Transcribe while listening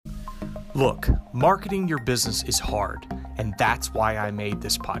Look, marketing your business is hard, and that's why I made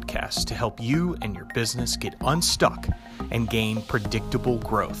this podcast, to help you and your business get unstuck and gain predictable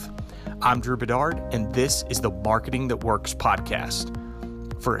growth. I'm Drew Bedard, and this is the Marketing That Works podcast.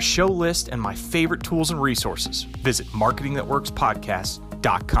 For a show list and my favorite tools and resources, visit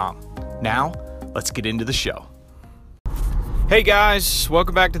marketingthatworkspodcast.com. Now, let's get into the show. Hey guys,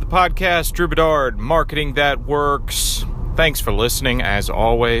 welcome back to the podcast. Drew Bedard, Marketing That Works. Thanks for listening, as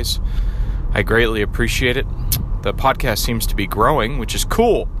always. I greatly appreciate it. The podcast seems to be growing, which is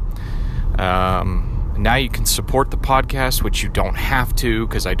cool. Now you can support the podcast, which you don't have to,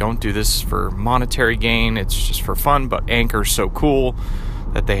 because I don't do this for monetary gain. It's just for fun, but Anchor's so cool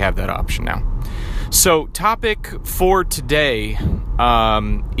that they have that option now. So, topic for today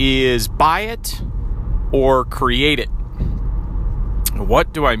is buy it or create it.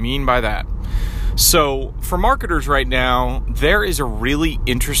 What do I mean by that? So, for marketers right now, there is a really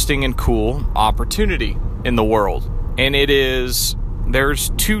interesting and cool opportunity in the world. And there's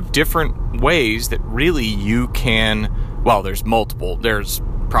two different ways that really you can, well, there's multiple. There's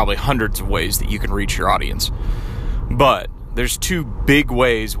probably hundreds of ways that you can reach your audience. But there's two big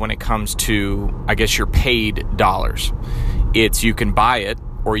ways when it comes to, I guess, your paid dollars. It's you can buy it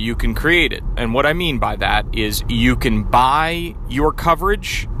or you can create it. And what I mean by that is you can buy your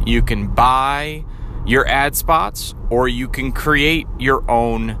coverage, you can buy your ad spots, or you can create your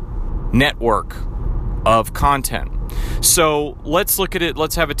own network of content. So let's look at it.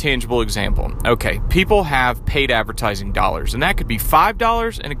 Let's have a tangible example. Okay, people have paid advertising dollars, and that could be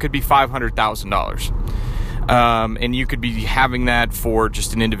 $5 and it could be $500,000. And you could be having that for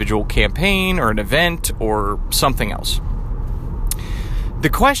just an individual campaign or an event or something else. The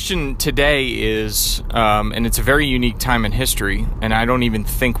question today is, and it's a very unique time in history, and I don't even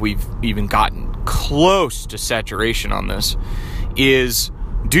think we've even gotten close to saturation on this, is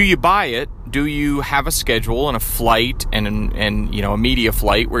do you buy it? Do you have a schedule and a flight and a media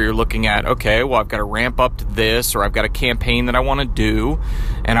flight where you're looking at, okay, well, I've got to ramp up to this, or I've got a campaign that I want to do,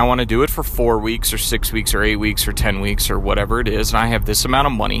 and I want to do it for 4 weeks or 6 weeks or 8 weeks or 10 weeks or whatever it is, and I have this amount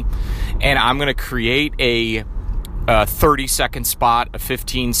of money, and I'm going to create a 30-second spot, a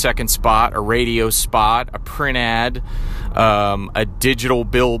 15-second spot, a radio spot, a print ad, a digital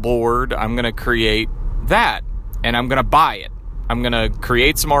billboard. I'm going to create that, and I'm going to buy it. I'm going to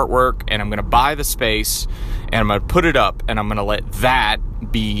create some artwork, and I'm going to buy the space, and I'm going to put it up, and I'm going to let that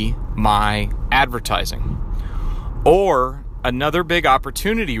be my advertising. Or another big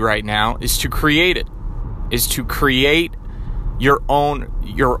opportunity right now is to create it, is to create your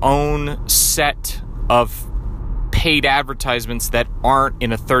own set of paid advertisements that aren't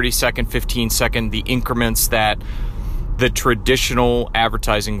in a 30-second, 15-second, the increments that the traditional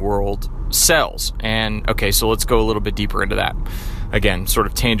advertising world sells. And okay, so let's go a little bit deeper into that. Again, sort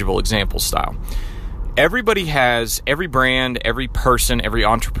of tangible example style. Every brand, every person, every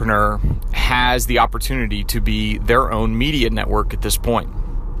entrepreneur has the opportunity to be their own media network at this point.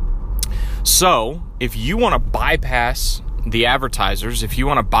 So if you want to bypass the advertisers, if you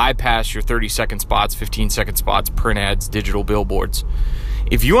want to bypass your 30-second spots, 15-second spots, print ads, digital billboards,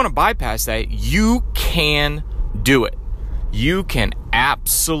 if you want to bypass that, you can do it. You can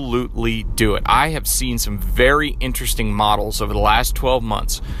absolutely do it. I have seen some very interesting models over the last 12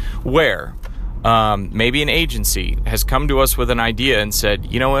 months where maybe an agency has come to us with an idea and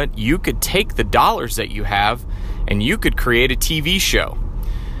said, you know what, you could take the dollars that you have and you could create a TV show.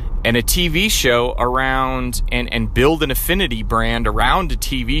 And a TV show around and build an affinity brand around a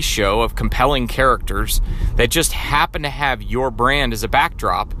TV show of compelling characters that just happen to have your brand as a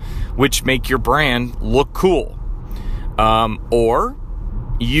backdrop, which make your brand look cool. Or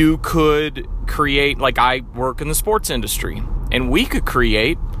you could create, like I work in the sports industry, and we could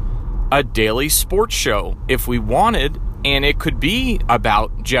create a daily sports show if we wanted, and it could be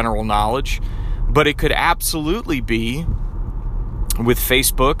about general knowledge, but it could absolutely be, with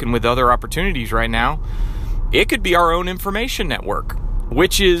Facebook and with other opportunities right now, it could be our own information network,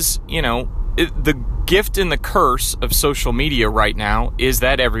 which is, the gift and the curse of social media right now is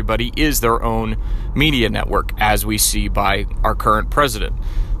that everybody is their own media network, as we see by our current president,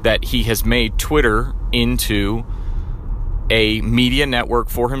 that he has made Twitter into a media network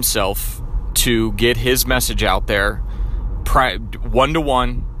for himself to get his message out there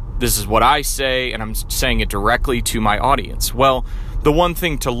one-to-one. This is what I say, and I'm saying it directly to my audience. Well, the one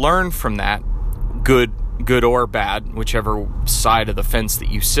thing to learn from that, good or bad, whichever side of the fence that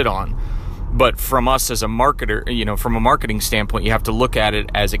you sit on, but from us as a marketer, from a marketing standpoint, you have to look at it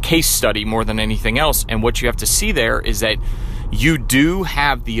as a case study more than anything else. And what you have to see there is that you do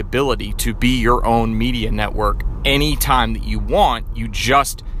have the ability to be your own media network anytime that you want. You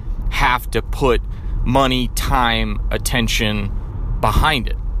just have to put money, time, attention behind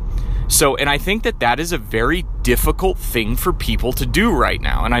it. So, and I think that is a very difficult thing for people to do right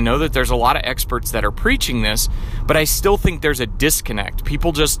now. And I know that there's a lot of experts that are preaching this, but I still think there's a disconnect.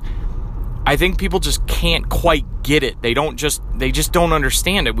 I think people just can't quite get it. They just don't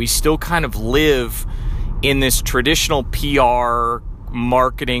understand it. We still kind of live in this traditional PR,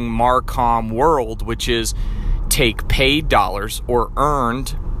 marketing, Marcom world, which is take paid dollars or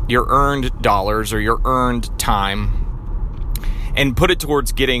your earned dollars or your earned time and put it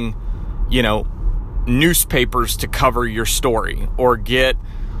towards getting, newspapers to cover your story or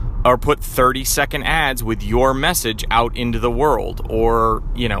put 30-second ads with your message out into the world, or,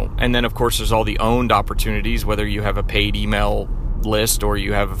 and then of course there's all the owned opportunities, whether you have a paid email list or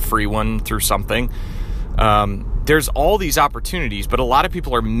you have a free one through something. There's all these opportunities, but a lot of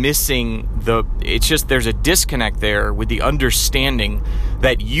people are missing there's a disconnect there with the understanding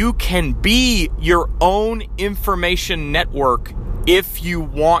that you can be your own information network if you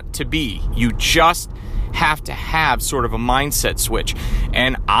want to be. You just have to have sort of a mindset switch.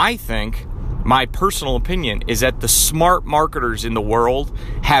 And I think, my personal opinion is that the smart marketers in the world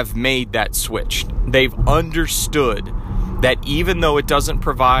have made that switch. They've understood that even though it doesn't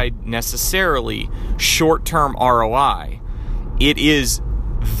provide necessarily short-term ROI, it is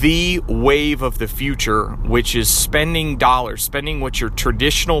the wave of the future, which is spending what your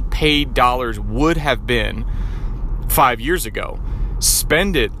traditional paid dollars would have been 5 years ago.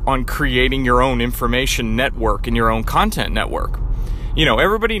 Spend it on creating your own information network and your own content network.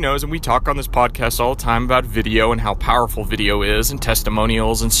 Everybody knows, and we talk on this podcast all the time about video and how powerful video is, and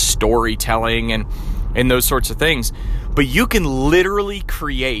testimonials and storytelling and those sorts of things. But you can literally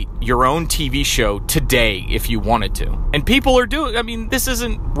create your own TV show today if you wanted to. And people are this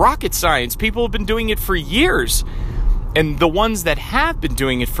isn't rocket science. People have been doing it for years. And the ones that have been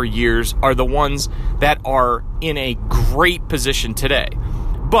doing it for years are the ones that are in a great position today.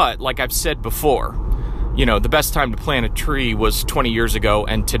 But like I've said before, the best time to plant a tree was 20 years ago,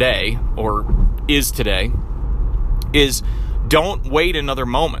 and today, or is today, is don't wait another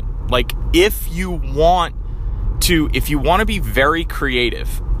moment. Like if you want to be very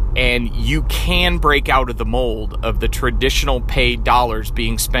creative and you can break out of the mold of the traditional paid dollars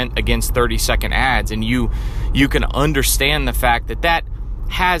being spent against 30-second ads, and you can understand the fact that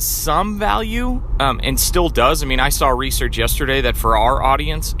has some value and still does. I saw research yesterday that for our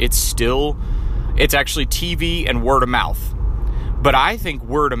audience, it's actually TV and word of mouth. But I think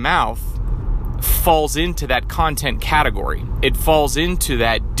word of mouth falls into that content category. It falls into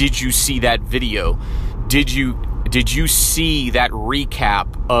that, did you see that video? Did you see that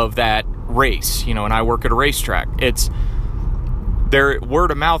recap of that race? And I work at a racetrack.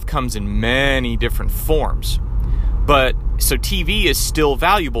 Word of mouth comes in many different forms. But so TV is still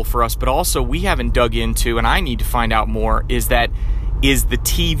valuable for us, but also we haven't dug into, and I need to find out more, is the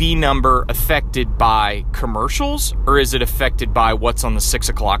TV number affected by commercials, or is it affected by what's on the 6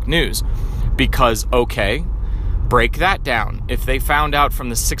 o'clock news? Because, okay, break that down. If they found out from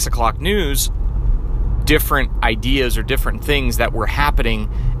the 6 o'clock news different ideas or different things that were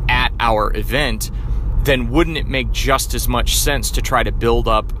happening at our event, then wouldn't it make just as much sense to try to build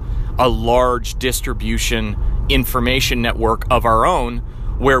up a large distribution information network of our own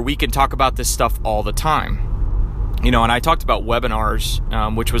where we can talk about this stuff all the time? And I talked about webinars,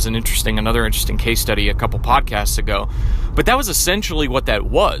 which was another interesting case study a couple podcasts ago. But that was essentially what that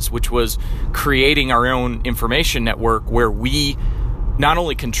was, which was creating our own information network where we not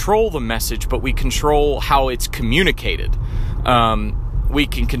only control the message, but we control how it's communicated. We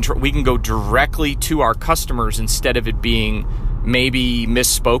can go directly to our customers instead of it being maybe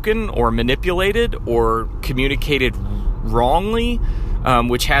misspoken or manipulated or communicated wrongly,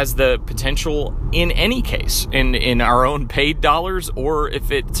 which has the potential in any case, in our own paid dollars, or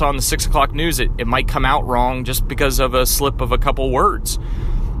if it's on the 6 o'clock news, it might come out wrong just because of a slip of a couple words.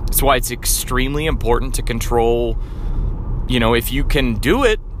 That's why it's extremely important to control, if you can do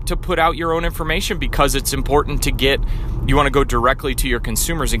it, to put out your own information, because it's important you want to go directly to your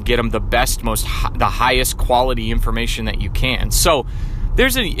consumers and get them the best, the highest quality information that you can. So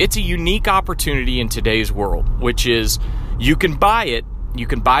it's a unique opportunity in today's world, which is you can buy it. You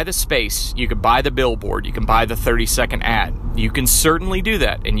can buy the space, you can buy the billboard, you can buy the 30-second ad. You can certainly do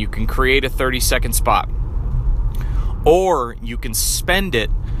that, and you can create a 30-second spot. Or you can spend it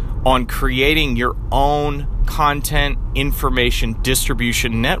on creating your own content information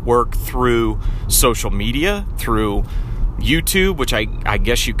distribution network through social media, through YouTube, which I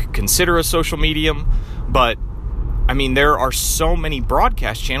guess you could consider a social medium. But, there are so many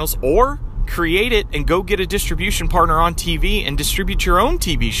broadcast channels, or create it and go get a distribution partner on TV and distribute your own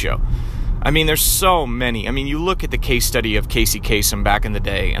TV show. I mean, there's so many. I mean, you look at the case study of Casey Kasem back in the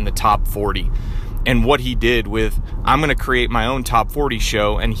day and the Top 40 and what he did with, I'm going to create my own Top 40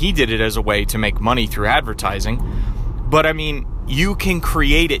 show, and he did it as a way to make money through advertising. But I mean, you can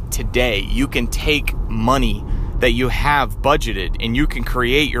create it today. You can take money that you have budgeted and you can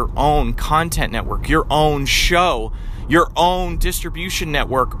create your own content network, your own show, your own distribution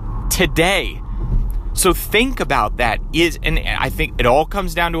network today. So think about that. And I think it all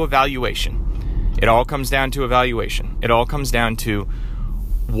comes down to evaluation. It all comes down to evaluation. It all comes down to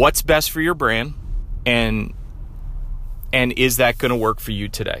what's best for your brand and is that going to work for you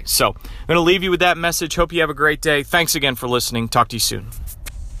today? So I'm going to leave you with that message. Hope you have a great day. Thanks again for listening. Talk to you soon.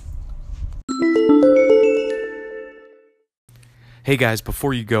 Hey guys,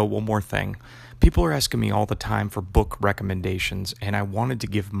 before you go, one more thing. People are asking me all the time for book recommendations, and I wanted to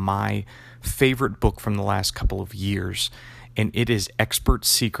give my favorite book from the last couple of years, and it is Expert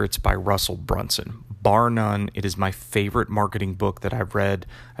Secrets by Russell Brunson. Bar none, it is my favorite marketing book that I've read.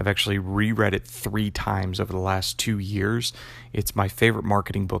 I've actually reread it 3 times over the last 2 years. It's my favorite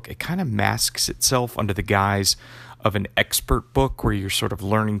marketing book. It kind of masks itself under the guise of an expert book where you're sort of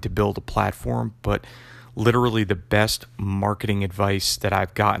learning to build a platform, but literally the best marketing advice that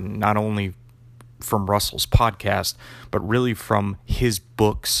I've gotten, not only from Russell's podcast, but really from his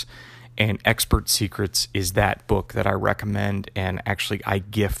books. And Expert Secrets is that book that I recommend and actually I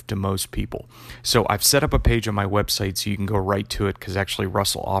gift to most people. So I've set up a page on my website so you can go right to it, because actually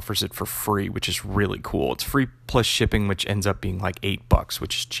Russell offers it for free, which is really cool. It's free plus shipping, which ends up being like $8,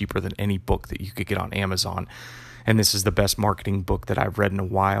 which is cheaper than any book that you could get on Amazon. And this is the best marketing book that I've read in a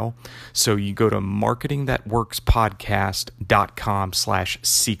while. So you go to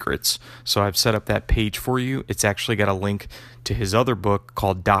marketingthatworkspodcast.com/secrets. So I've set up that page for you. It's actually got a link to his other book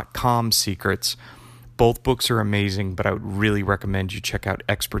called .com Secrets. Both books are amazing, but I would really recommend you check out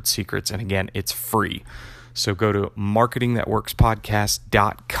Expert Secrets. And again, it's free. So go to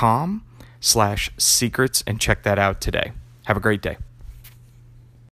marketingthatworkspodcast.com/secrets and check that out today. Have a great day.